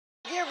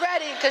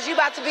Cause you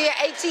about to be an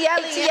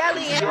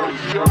ATLien.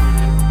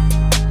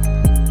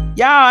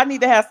 Y'all, I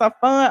need to have some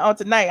fun on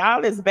tonight.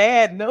 All this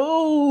bad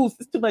news.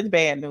 It's too much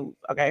bad news.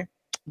 Okay.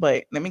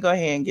 But let me go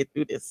ahead and get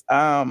through this.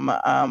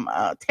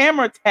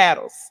 Tamara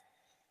Tattles.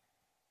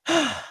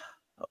 Lord.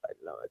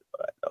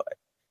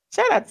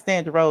 Shout out to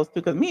Sandra Rose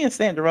too, because me and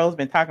Sandra Rose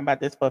been talking about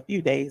this for a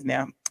few days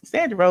now.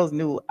 Sandra Rose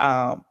knew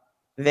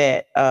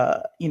that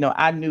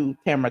I knew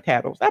Tamara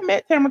Tattles. I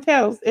met Tamara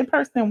Tattles in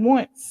person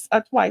once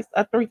or twice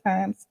or three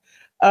times.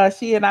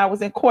 She and I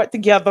was in court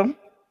together.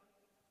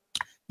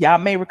 Y'all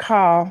may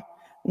recall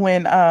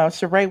when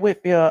Sheree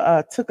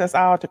Whitfield took us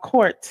all to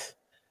court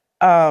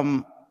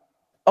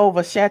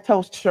over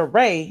Chateau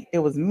Sheree. It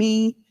was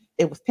me,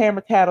 it was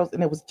Tamara Tattles,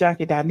 and it was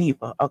Junkie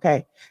Dineva.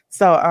 Okay.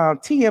 So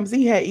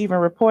TMZ had even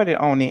reported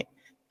on it.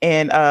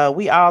 And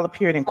we all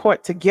appeared in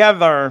court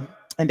together.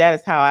 And that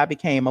is how I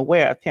became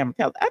aware of Tamara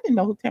Tattles. I didn't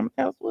know who Tamara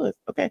Tattles was.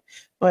 Okay.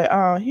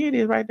 But here it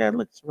is right there.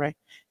 Look, Sheree.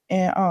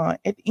 And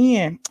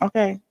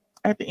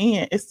at the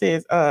end, it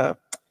says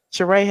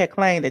Sheree had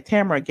claimed that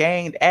Tamara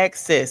gained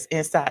access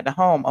inside the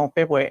home on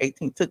February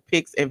 18th, took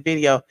pics and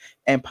video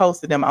and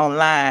posted them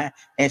online.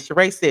 And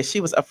Sheree said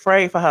she was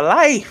afraid for her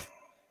life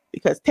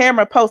because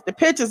Tamara posted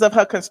pictures of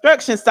her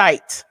construction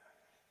site.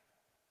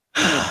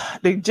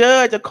 The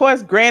judge, of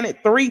course,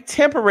 granted 3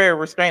 temporary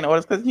restraining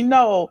orders because,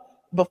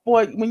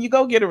 before, when you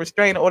go get a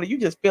restraining order, you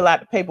just fill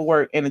out the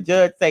paperwork and the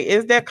judge say,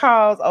 is there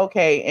cause?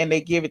 Okay. And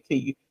they give it to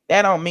you.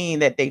 That don't mean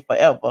that they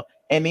forever.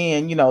 And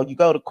then, you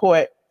go to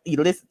court, he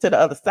listened to the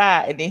other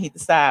side, and then he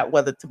decide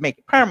whether to make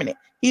it permanent.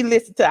 He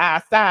listened to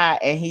our side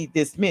and he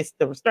dismissed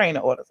the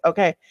restraining orders.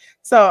 Okay.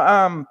 So,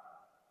 I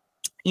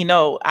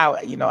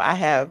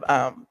have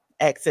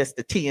access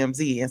to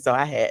TMZ. And so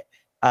I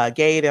had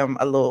gave them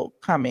a little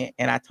comment,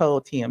 and I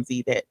told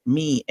TMZ that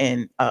me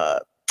and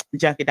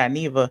Junkie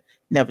Dineva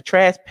never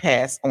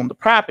trespassed on the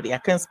property. I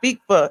couldn't speak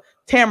for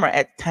Tamara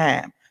at the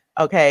time.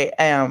 Okay.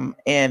 And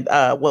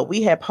what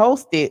we had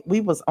posted,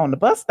 we was on the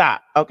bus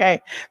stop. Okay.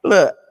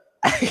 Look,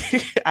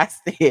 I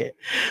said,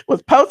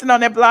 was posting on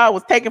that blog,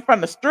 was taken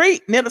from the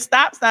street near the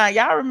stop sign.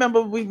 Y'all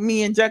remember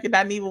me and Junkie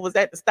Dineva was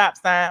at the stop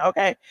sign.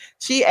 Okay.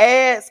 She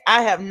adds,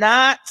 I have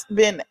not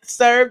been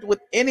served with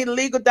any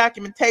legal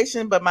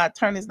documentation, but my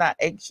attorney's not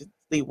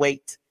anxiously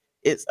wait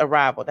its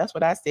arrival. That's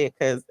what I said,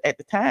 because at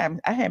the time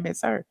I hadn't been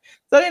served.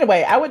 So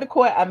anyway, I went to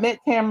court. I met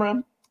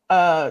Tamara.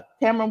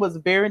 Tamara was a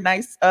very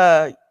nice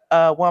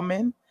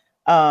woman.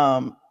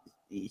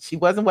 She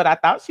wasn't what I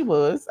thought she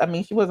was. I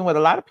mean, she wasn't what a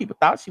lot of people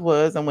thought she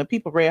was. And when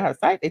people read her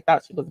site, they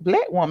thought she was a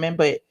Black woman.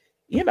 But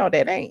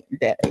that ain't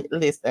that.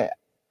 Listen,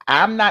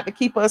 I'm not the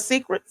keeper of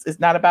secrets. It's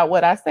not about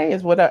what I say.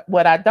 It's what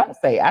I don't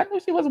say. I knew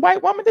she was a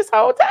white woman this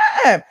whole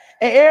time,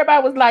 and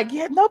everybody was like,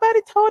 "Yeah,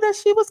 nobody told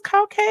us she was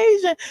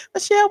Caucasian."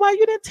 Michelle, why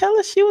you didn't tell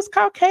us she was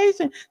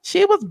Caucasian?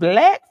 She was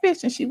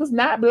blackfishing. She was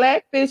not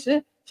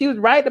blackfishing. She was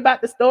right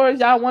about the stories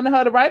y'all wanted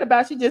her to write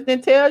about. She just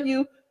didn't tell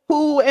you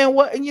who and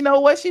what,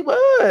 what she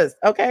was.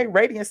 Okay.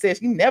 Radiant says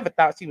she never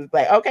thought she was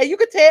Black. Okay. You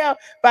could tell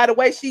by the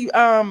way she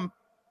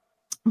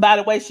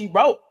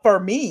wrote for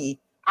me.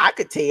 I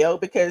could tell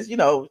because,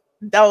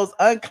 those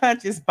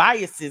unconscious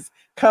biases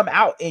come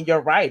out in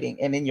your writing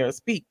and in your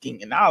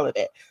speaking and all of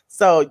that.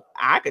 So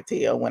I could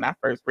tell when I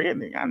first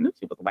read it, I knew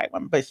she was a white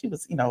woman, but she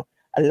was,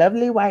 a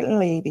lovely white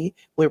lady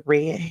with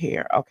red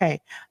hair. Okay.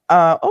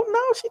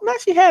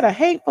 She had a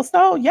hateful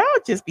soul. Y'all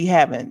just be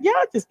having fans.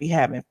 Y'all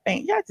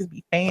just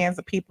be fans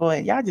of people,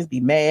 and y'all just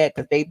be mad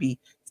because they be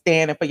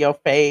standing for your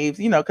faves,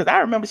 because I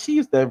remember she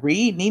used to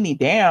read Nene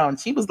down.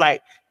 She was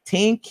like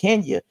Team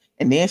Kenya,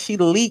 and then she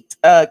leaked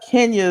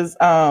Kenya's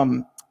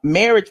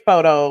marriage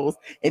photos,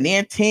 and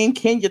then Team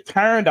Kenya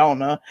turned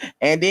on her,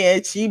 and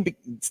then she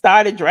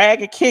started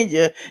dragging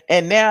Kenya,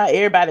 and now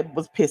everybody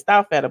was pissed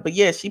off at her. But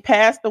yeah, she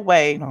passed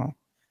away.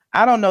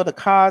 I don't know the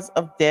cause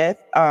of death,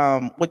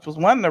 which was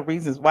one of the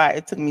reasons why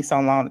it took me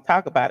so long to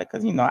talk about it,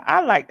 because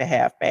I like to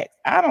have facts.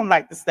 I don't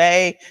like to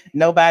say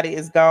nobody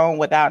is gone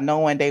without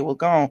knowing they were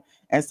gone.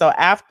 And so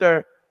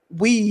after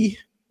we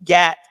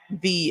got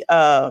the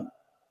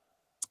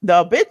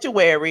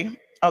obituary,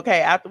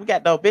 okay, after we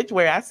got the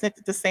obituary, I sent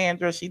it to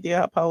Sandra. She did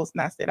her post,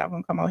 and I said I'm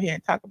gonna come over here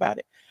and talk about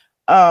it.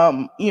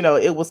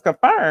 It was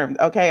confirmed.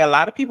 Okay, a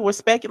lot of people were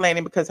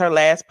speculating because her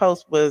last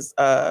post was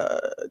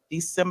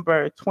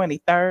December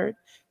 23rd.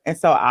 And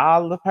so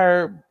all of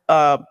her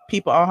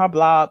people on her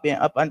blog been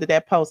up under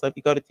that post. So if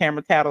you go to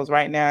Tamara Tattles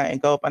right now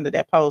and go up under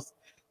that post,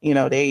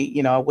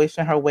 they,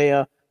 wishing her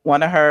well.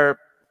 One of her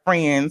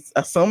friends,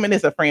 assuming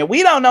it's a friend.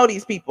 We don't know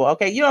these people.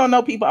 Okay. You don't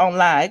know people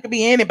online. It could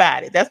be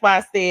anybody. That's why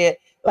I said,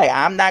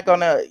 I'm not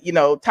gonna,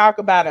 talk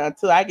about it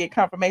until I get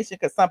confirmation,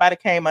 because somebody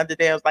came under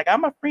there. It was like,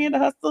 I'm a friend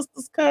of her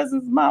sister's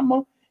cousin's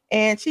mama,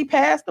 and she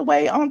passed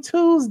away on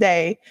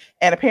Tuesday.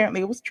 And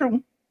apparently it was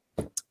true.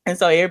 And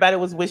so everybody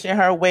was wishing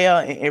her well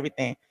and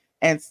everything.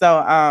 And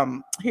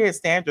so here's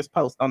Sandra's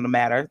post on the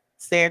matter.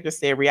 Sandra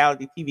said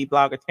reality TV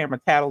blogger Tamara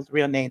Tattles,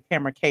 real name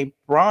Tamara Kay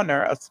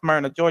Brawner of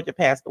Smyrna, Georgia,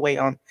 passed away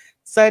on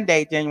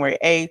Sunday, January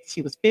 8th.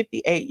 She was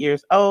 58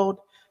 years old.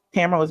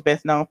 Tamara was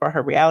best known for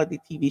her reality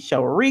TV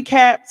show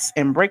recaps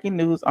and breaking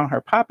news on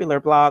her popular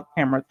blog,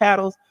 Tamara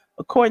Tattles.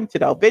 According to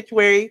the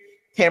obituary,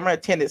 Tamara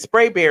attended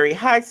Sprayberry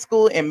High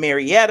School in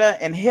Marietta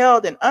and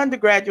held an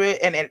undergraduate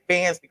and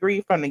advanced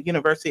degree from the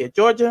University of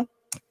Georgia.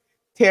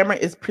 Tamara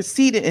is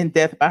preceded in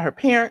death by her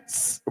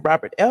parents,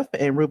 Robert F.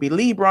 and Ruby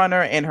Lee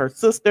Brawner, and her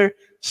sister,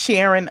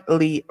 Sharon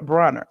Lee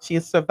Brawner. She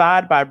is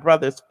survived by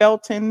brothers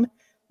Felton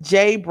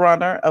J.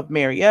 Brawner of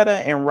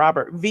Marietta and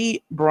Robert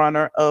V.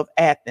 Brawner of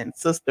Athens,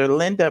 sister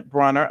Linda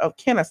Brawner of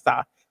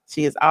Kennesaw.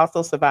 She is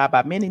also survived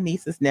by many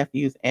nieces,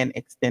 nephews, and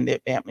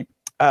extended family.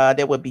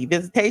 There will be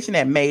visitation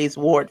at Mays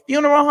Ward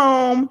Funeral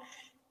Home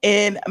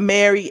in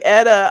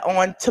Marietta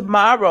on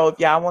tomorrow. If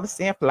y'all want to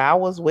send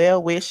flowers,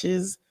 well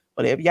wishes,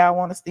 whatever y'all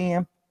want to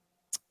send,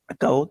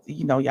 go,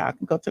 y'all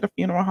can go to the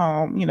funeral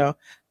home,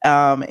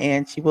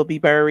 and she will be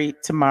buried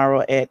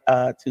tomorrow at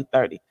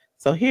 2:30.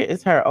 So here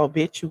is her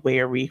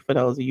obituary for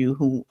those of you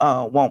who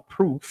want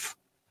proof.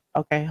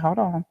 Okay, hold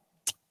on.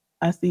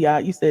 I see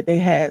you said they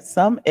had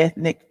some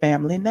ethnic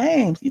family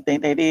names. You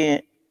think they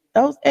did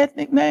those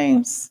ethnic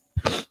names?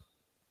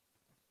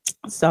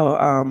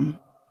 So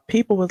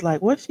people was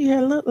like, what she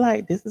had looked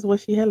like. This is what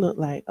she had looked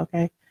like.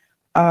 Okay.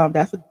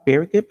 That's a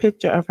very good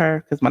picture of her,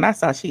 because when I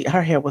saw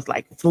her hair was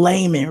like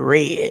flaming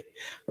red.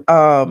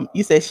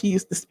 You said she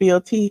used to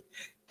spill tea.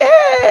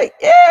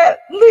 Yeah,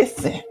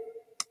 listen.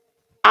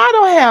 I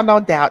don't have no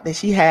doubt that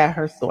she had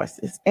her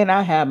sources, and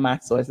I have my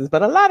sources.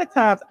 But a lot of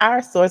times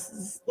our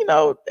sources,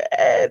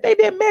 they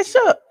didn't mesh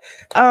up.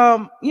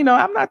 I'm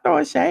not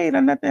throwing shade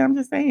or nothing. I'm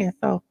just saying.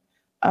 So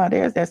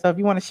there's that. So if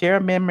you want to share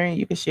a memory,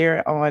 you can share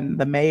it on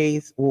the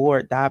Mays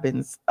Ward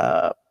Dobbins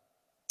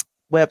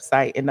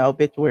website. In the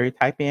obituary,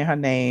 type in her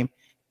name,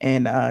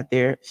 and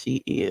there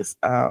she is.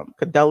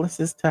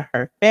 Condolences to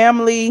her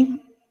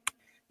family.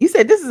 You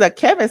said this is a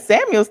Kevin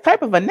Samuels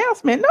type of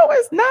announcement. No,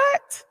 it's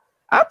not.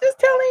 I'm just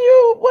telling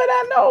you what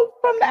I know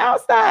from the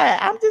outside.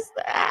 I'm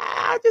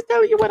just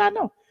telling you what I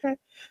know. Okay.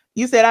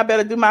 You said I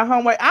better do my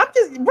homework. I'm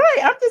just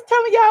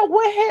telling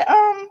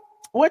y'all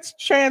what's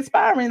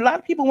transpiring. A lot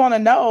of people want to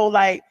know,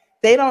 like,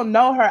 they don't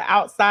know her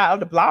outside of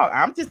the blog.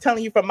 I'm just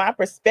telling you from my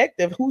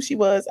perspective who she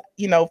was,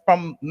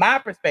 from my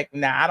perspective.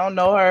 Now, I don't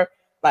know her,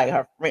 like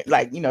her friend,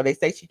 like, they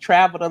say she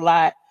traveled a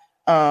lot.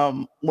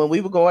 When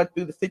we were going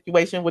through the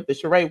situation with the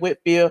Sheree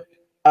Whitfield,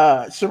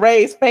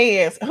 Sheree's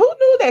fans, who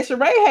knew that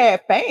Sheree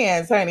had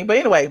fans, honey? But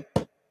anyway,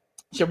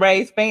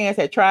 Sheree's fans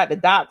had tried to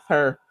dox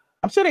her.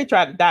 I'm sure they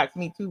tried to dox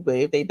me too, but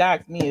if they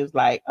dox me, it was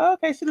like,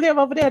 okay, she live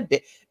over there.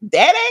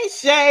 That ain't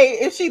shade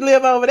if she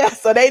live over there.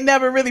 So they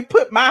never really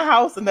put my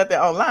house or nothing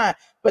online,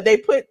 but they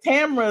put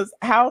Tamara's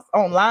house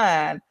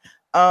online.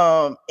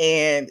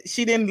 And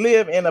she didn't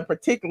live in a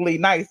particularly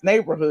nice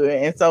neighborhood.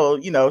 And so,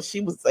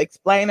 she was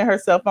explaining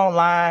herself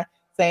online,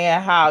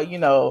 saying how,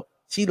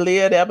 she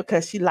lived there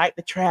because she liked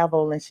to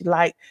travel and she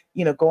liked,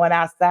 going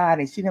outside,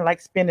 and she didn't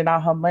like spending all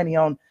her money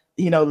on,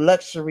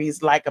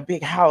 luxuries like a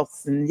big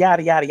house and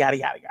yada, yada, yada,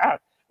 yada, yada,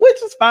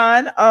 which is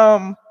fine.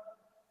 I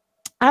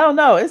don't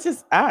know. It's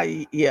just,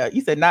 yeah,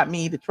 you said not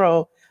me, the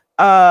troll.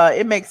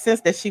 It makes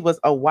sense that she was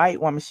a white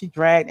woman. She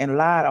dragged and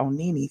lied on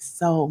Nene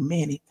so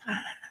many times.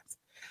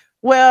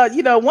 Well,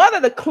 one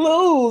of the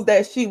clues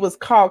that she was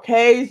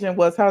Caucasian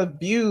was her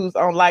views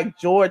on like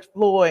George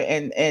Floyd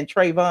and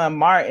Trayvon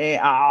Martin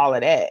and all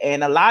of that.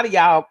 And a lot of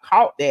y'all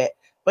caught that.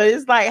 But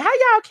it's like, how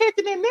y'all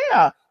catching it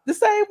now? The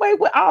same way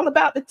with All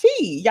About the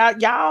Tea.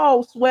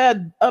 Y'all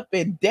swear up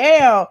and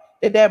down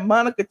that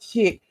Monica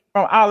chick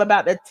from All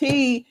About the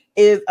Tea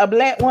is a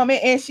black woman,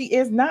 and she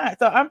is not.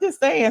 So I'm just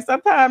saying,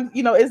 sometimes,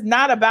 it's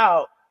not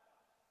about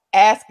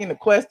asking the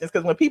questions,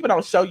 because when people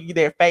don't show you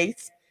their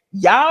face,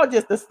 y'all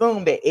just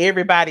assume that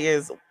everybody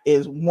is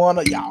one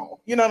of y'all.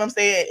 You know what I'm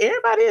saying?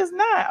 Everybody is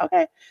not.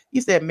 Okay.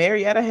 You said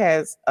Marietta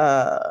has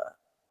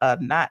a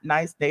not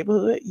nice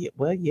neighborhood. Yeah,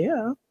 well,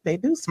 yeah, they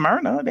do.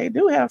 Smyrna, they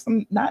do have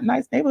some not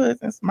nice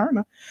neighborhoods in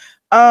Smyrna.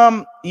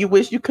 You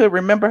wish you could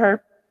remember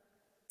her.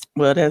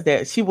 Well, there's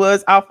that. She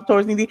was off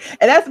towards Nida.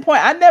 And that's the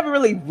point. I never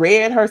really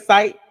read her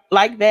site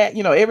like that.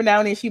 Every now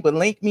and then she would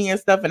link me and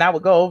stuff, and I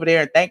would go over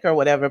there and thank her or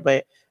whatever.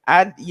 But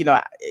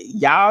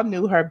y'all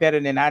knew her better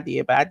than I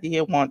did, but I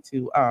did want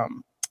to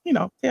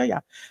tell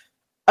y'all.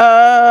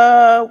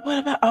 What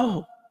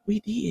about we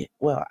did.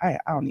 Well, I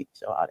don't need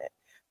to show all that.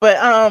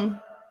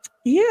 But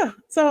yeah,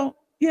 so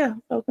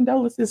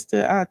condolences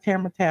to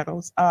Tamara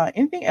Tattles.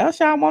 Anything else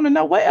y'all want to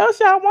know? What else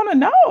y'all want to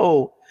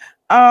know?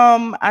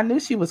 I knew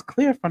she was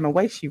clear from the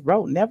way she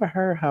wrote. Never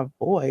heard her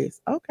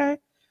voice. Okay.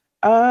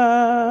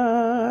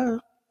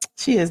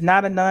 She is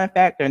not a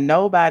non-factor.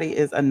 Nobody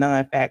is a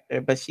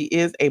non-factor, but she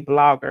is a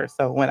blogger.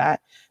 So when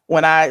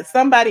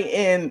somebody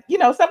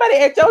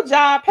at your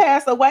job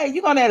pass away,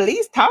 you're gonna at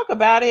least talk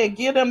about it and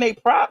give them their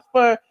props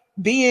for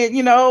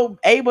being,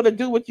 able to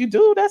do what you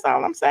do. That's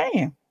all I'm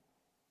saying.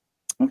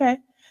 Okay.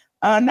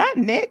 Not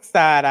next,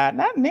 side.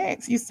 Not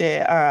next. You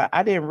said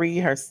I didn't read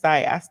her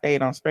site. I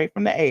stayed on straight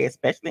from the A,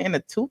 especially in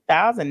the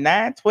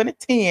 2009,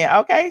 2010.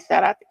 Okay,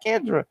 shout out to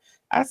Kendra.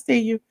 I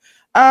see you.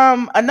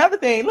 Another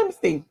thing, let me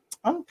see.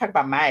 I'm gonna talk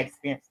about my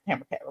experience with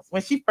Tamara Tattles.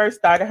 When she first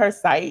started her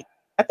site,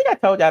 I think I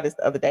told y'all this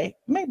the other day.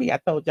 Maybe I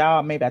told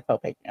y'all, maybe I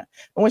told Phaedra.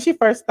 But when she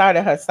first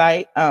started her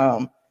site,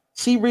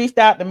 she reached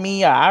out to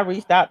me, or I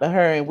reached out to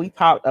her, and we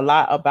talked a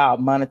lot about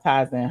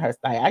monetizing her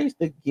site. I used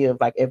to give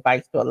like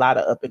advice to a lot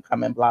of up and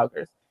coming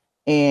bloggers.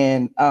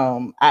 And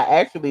I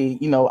actually,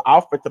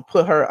 offered to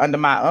put her under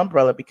my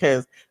umbrella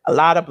because a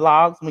lot of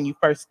blogs, when you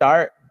first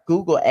start,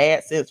 Google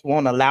AdSense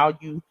won't allow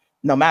you,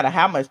 no matter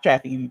how much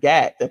traffic you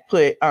got, to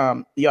put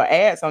your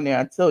ads on there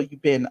until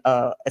you've been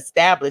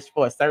established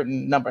for a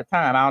certain number of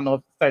time. I don't know if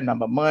it's a certain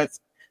number of months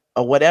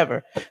or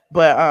whatever.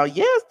 But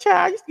yes, child,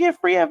 I used to get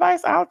free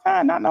advice all the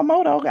time. Not no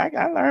more though.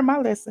 I learned my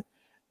lesson.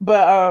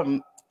 But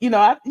I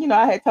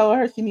had told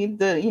her she needed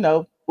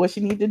to, what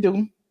she needed to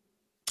do.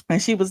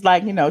 And she was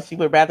like, she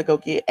would rather go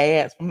get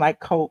ads from like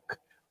Coke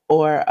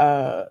or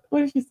what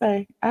did she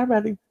say? I'd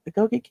rather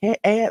go get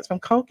ads from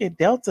Coke and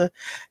Delta,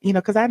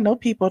 because I know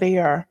people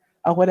there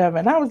or whatever.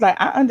 And I was like,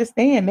 I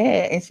understand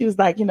that. And she was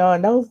like,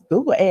 and those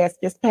Google ads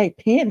just pay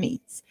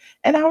pennies.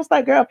 And I was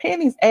like, girl,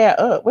 pennies add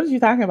up. What are you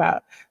talking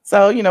about?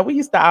 So, we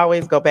used to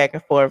always go back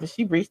and forth.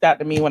 She reached out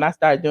to me when I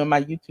started doing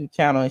my YouTube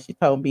channel, and she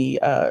told me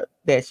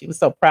that she was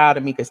so proud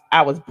of me because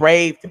I was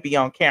brave to be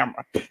on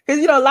camera.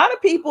 Because, a lot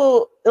of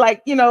people,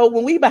 like,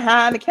 when we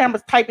behind the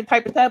cameras typing,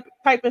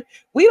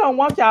 we don't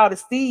want y'all to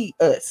see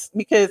us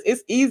because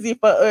it's easy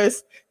for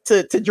us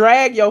to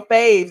drag your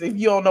faves if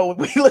you don't know what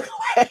we look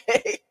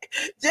like.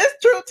 Just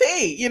true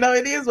tea.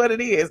 It is what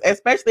it is,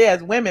 especially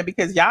as women,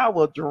 because y'all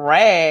will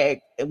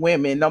drag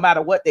women no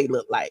matter what they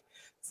look like.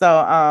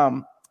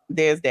 So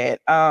there's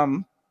that.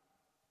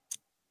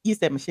 You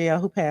said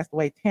Michelle, who passed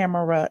away,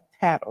 Tamara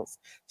Tattles.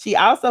 She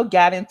also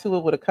got into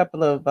it with a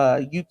couple of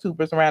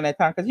YouTubers around that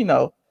time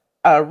because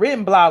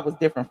written blog was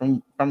different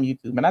from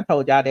YouTube, and I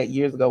told y'all that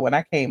years ago when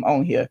I came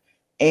on here.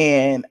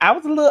 And I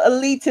was a little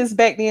elitist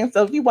back then.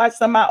 So if you watch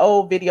some of my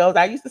old videos,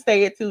 I used to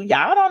say it too.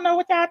 Y'all don't know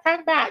what y'all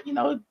talking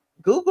about.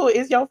 Google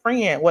is your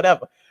friend,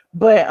 whatever.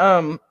 But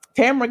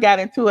Tamara got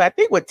into it, I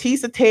think, with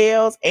Tisa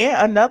Tales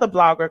and another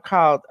blogger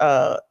called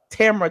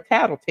Tamara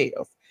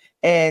Tattles.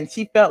 And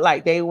she felt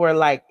like they were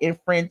like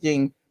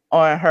infringing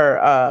on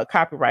her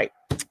copyright.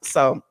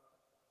 So,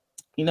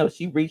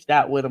 she reached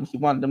out with them. She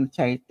wanted them to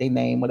change their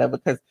name, whatever.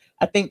 Because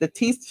I think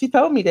she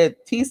told me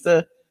that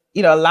Tisa,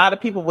 a lot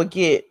of people would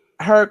get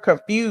her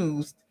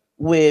confused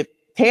with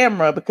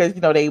Tamara because,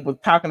 they were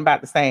talking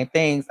about the same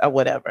things or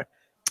whatever.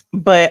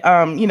 But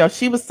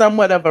she was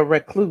somewhat of a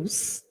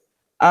recluse.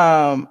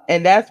 And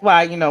that's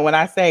why, when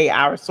I say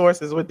our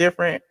sources were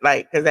different,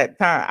 like, because at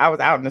the time I was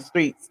out in the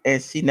streets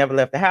and she never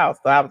left the house.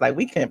 So I was like,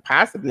 we couldn't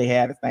possibly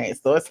have the same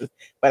sources.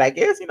 But I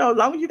guess, as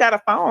long as you got a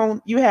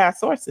phone, you have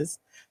sources.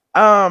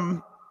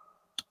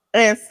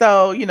 And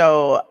so,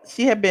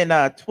 she had been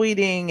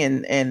tweeting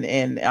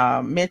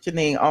and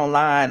mentioning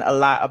online a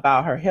lot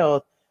about her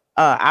health.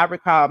 I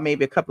recall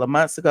maybe a couple of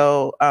months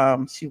ago,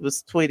 she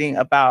was tweeting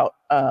about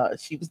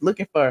she was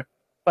looking for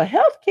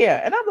health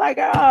care. And I'm like,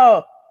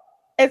 oh,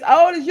 as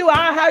old as you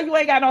are, how you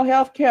ain't got no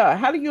health care?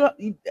 How do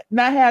you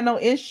not have no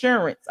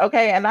insurance?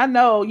 Okay. And I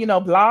know,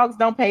 blogs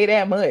don't pay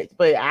that much,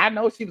 but I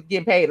know she was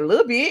getting paid a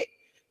little bit.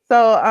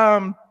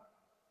 So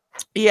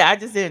yeah, I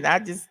just, it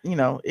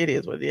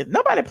is what it is.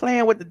 Nobody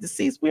playing with the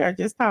deceased. We are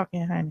just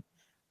talking, honey.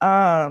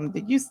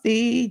 Did you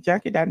see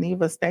Junkie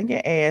Daniva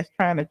stinking ass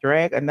trying to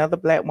drag another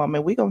black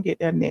woman? We're gonna get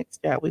there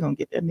next, yeah. We're gonna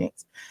get there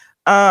next.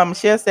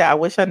 She'll say, I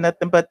wish her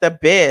nothing but the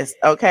best.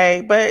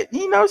 Okay, but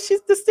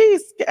she's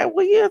deceased.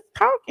 We are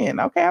talking.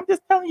 Okay, I'm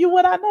just telling you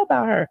what I know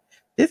about her.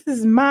 This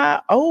is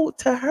my ode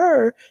to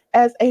her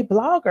as a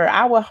blogger.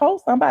 I would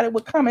hope somebody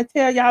would come and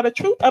tell y'all the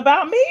truth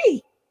about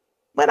me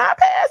when I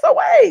pass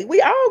away. We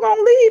all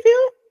gonna leave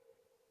here.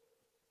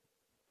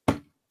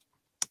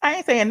 I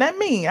ain't saying nothing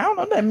mean. I don't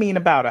know nothing mean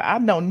about her. I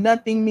know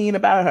nothing mean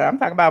about her. I'm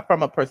talking about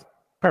from a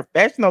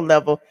professional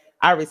level.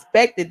 I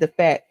respected the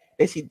fact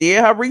that she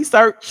did her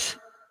research.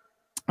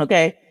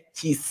 Okay.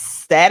 She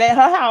sat at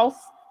her house.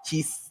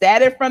 She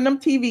sat in front of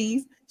them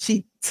TVs.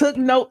 She took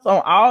notes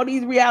on all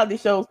these reality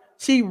shows.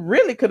 She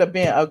really could have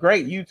been a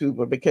great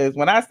YouTuber because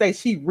when I say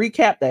she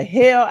recapped the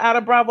hell out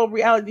of Bravo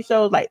reality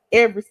shows, like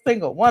every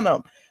single one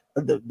of them.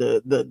 I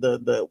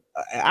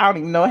don't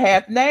even know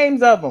half the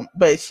names of them,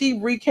 but she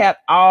recapped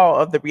all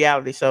of the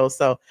reality shows.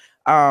 So,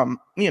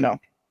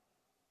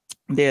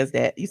 there's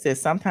that. You said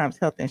sometimes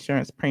health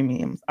insurance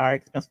premiums are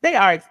expensive. They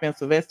are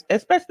expensive,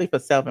 especially for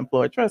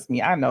self-employed. Trust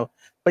me, I know.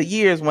 For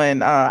years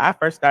when I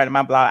first started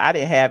my blog, I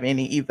didn't have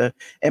any either.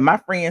 And my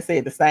friend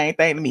said the same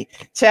thing to me.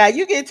 Child,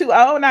 you get too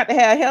old not to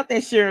have health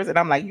insurance. And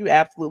I'm like, you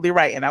absolutely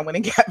right. And I went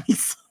and got me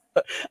some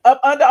up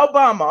under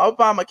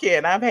Obamacare,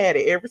 and I've had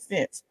it ever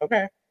since.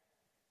 Okay.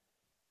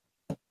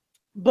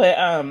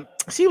 But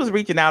she was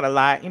reaching out a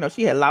lot.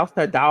 She had lost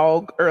her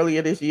dog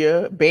earlier this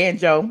year,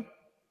 Banjo.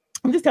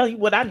 I'm just telling you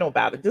what I know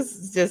about it. This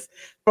is just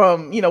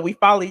from, we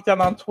follow each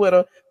other on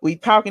Twitter. We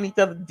talking each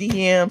other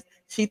DMs.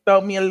 She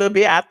throw me a little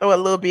bit. I throw a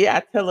little bit.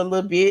 I tell a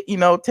little bit,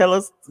 tell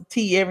us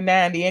tea every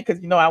now and then. Cause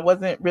I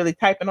wasn't really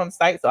typing on the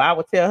site. So I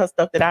would tell her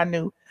stuff that I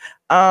knew.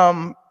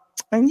 And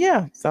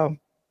yeah, so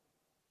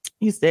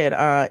You said,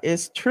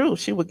 it's true.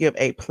 She would give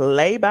a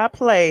play by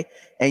play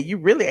and you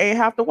really ain't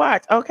have to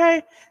watch.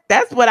 Okay.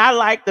 That's what I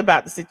liked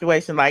about the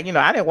situation. Like,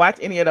 I didn't watch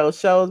any of those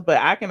shows, but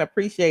I can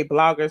appreciate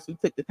bloggers who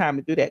took the time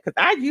to do that. Cause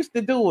I used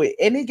to do it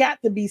and it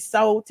got to be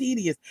so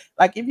tedious.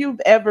 Like if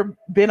you've ever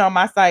been on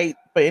my site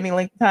for any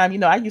length of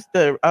time, I used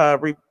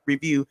to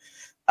review,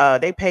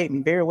 they paid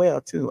me very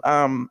well too.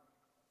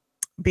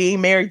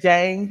 Being Mary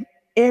Jane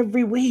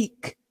every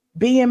week.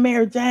 Being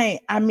Mary Jane.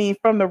 I mean,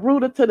 from the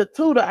rooter to the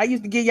tutor, I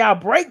used to give y'all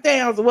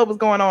breakdowns of what was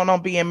going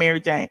on Being Mary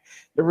Jane.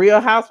 The Real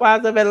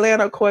Housewives of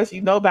Atlanta, of course,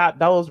 you know about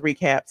those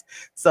recaps.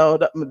 So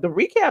the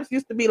recaps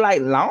used to be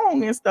like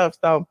long and stuff.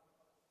 So,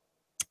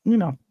 you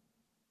know,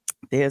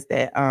 there's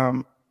that.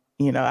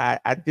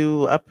 I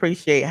do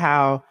appreciate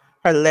how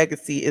her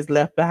legacy is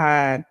left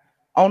behind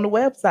on the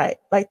website.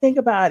 Like, think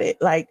about it.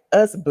 Like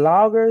us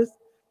bloggers,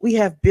 we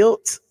have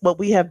built what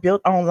we have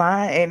built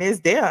online, and it's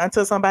there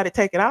until somebody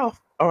take it off,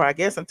 or I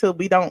guess until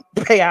we don't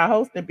pay our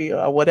hosting bill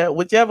or whatever,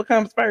 whichever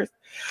comes first.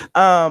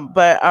 Her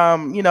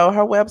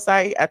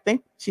website, I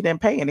think she didn't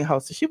pay any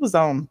hosting. She was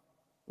on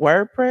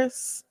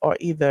WordPress or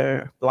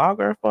either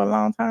Blogger for a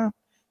long time.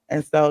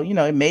 And so,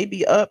 it may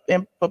be up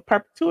in for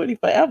perpetuity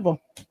forever.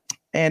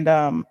 And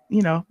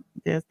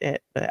there's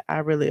that. But I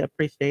really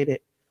appreciate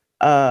it,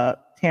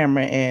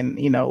 Tamara, and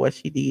what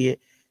she did.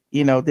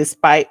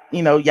 Despite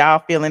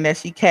y'all feeling that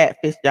she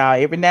catfished y'all,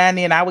 every now and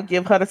then I would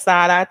give her the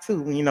side eye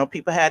too.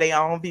 People have their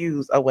own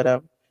views or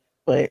whatever.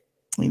 But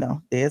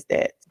there's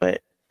that.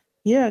 But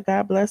yeah,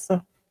 God bless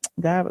her.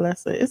 God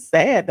bless her. It's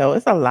sad though.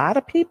 It's a lot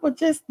of people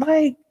just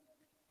like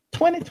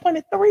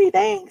 2023. They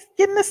ain't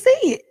getting to see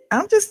it.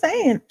 I'm just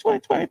saying,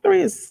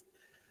 2023 is.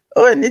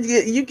 Oh, and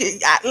you can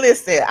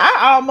listen.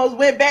 I almost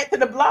went back to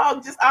the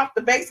blog just off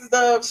the basis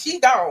of she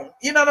gone.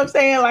 You know what I'm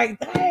saying? Like,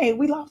 dang,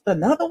 we lost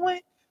another one.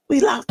 We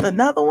lost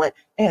another one,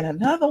 and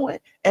another one,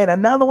 and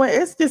another one.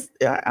 It's just,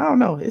 I don't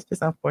know. It's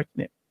just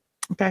unfortunate.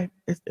 Okay,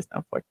 it's just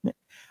unfortunate.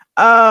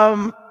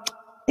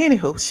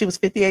 Anywho, she was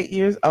 58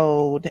 years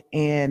old,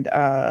 and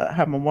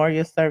her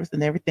memorial service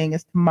and everything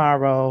is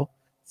tomorrow.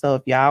 So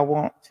if y'all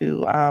want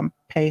to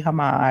pay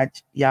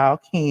homage, y'all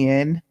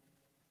can.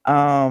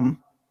 And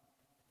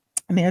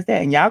there's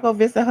that. And y'all go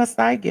visit her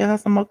site, get her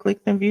some more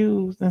clicks and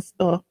views and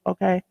stuff.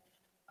 Okay.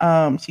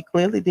 She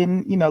clearly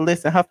didn't,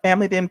 listen, her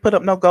family didn't put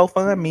up no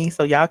GoFundMe,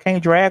 so y'all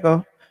can't drag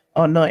her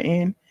on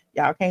nothing.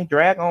 Y'all can't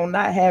drag on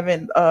not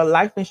having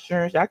life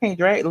insurance. Y'all can't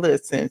drag.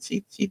 Listen,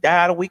 she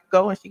died a week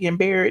ago and she getting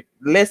buried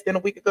less than a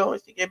week ago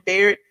and she getting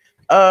buried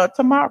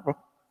tomorrow.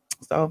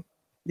 So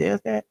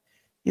there's that.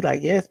 He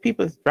like, yes,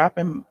 people is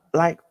dropping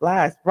like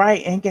flies.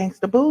 Right. And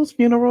Gangsta Boo's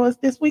funeral is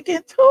this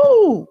weekend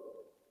too.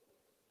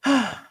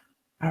 All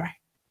right.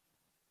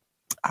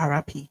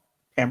 R.I.P.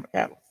 Tamara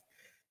Tattles.